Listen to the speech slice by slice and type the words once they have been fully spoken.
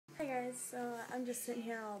guys, so I'm just sitting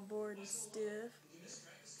here all bored and stiff.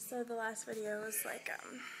 So the last video was like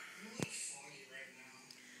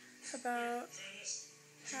about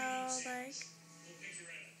how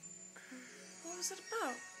what was it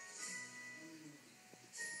about?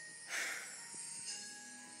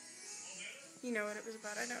 You know what it was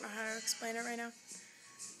about. I don't know how to explain it right now.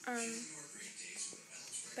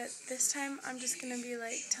 But this time I'm just gonna be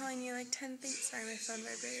like telling you like 10 things. Sorry, my phone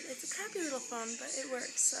vibrated. It's a crappy little phone, but it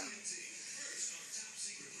works.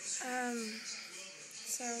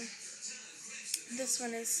 So this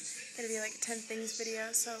one is gonna be like a 10 things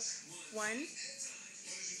video. So 1,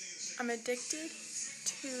 I'm addicted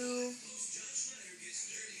to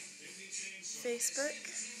Facebook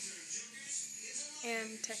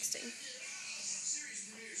and texting.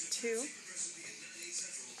 2,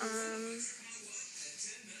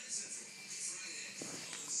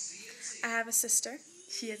 I have a sister.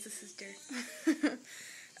 She has a sister.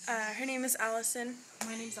 Her name is Allison.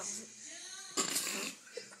 My name's Allison.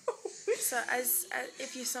 So as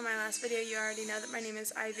if you saw my last video, you already know that my name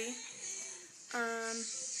is Ivy.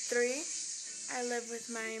 3, I live with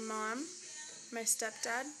my mom, my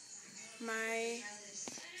stepdad, my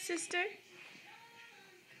sister,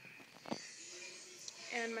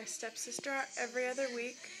 and my stepsister every other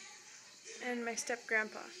week, and my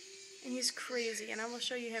step-grandpa. And he's crazy, and I will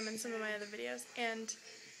show you him in some of my other videos. And,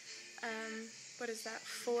 what is that,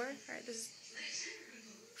 4? Alright, this is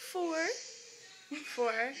 4.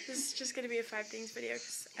 This is just going to be a 5 things video,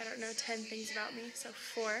 because I don't know 10 things about me, so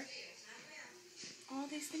 4. All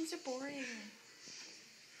these things are boring.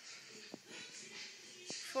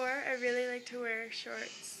 4, I really like to wear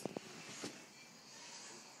shorts.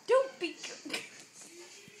 Don't be...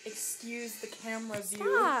 Excuse the camera view.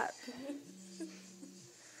 Stop!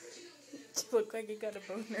 You look like you got a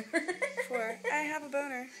boner. 4, I have a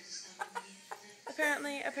boner.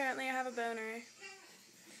 Apparently I have a boner.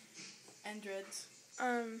 And dreads.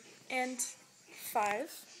 And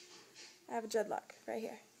 5, I have a dreadlock right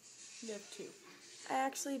here. You have 2. I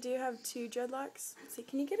actually do have 2 dreadlocks. Let's see,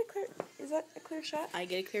 can you get a clear, is that a clear shot? I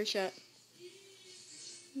get a clear shot.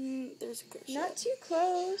 There's a clear shot. Not too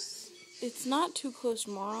close. It's not too close,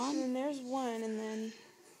 moron. And then there's one, and then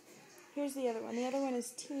here's the other one. The other one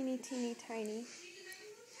is teeny, teeny, tiny.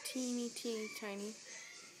 Teeny, teeny, tiny.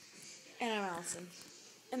 And I'm Allison.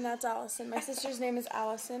 And that's Allison. My sister's name is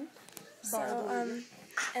Allison. So,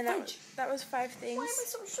 and that was 5 things. Why am I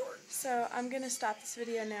so short? So I'm gonna stop this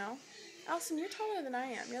video now. Allison, you're taller than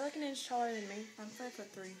I am. You're like an inch taller than me. I'm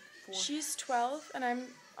 5'3", 4. She's 12, and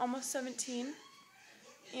I'm almost 17.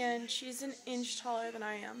 And she's an inch taller than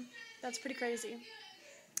I am. That's pretty crazy.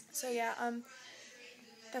 So yeah,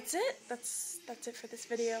 that's it. That's it for this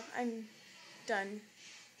video. I'm done.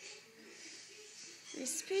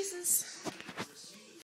 Reese's Pieces.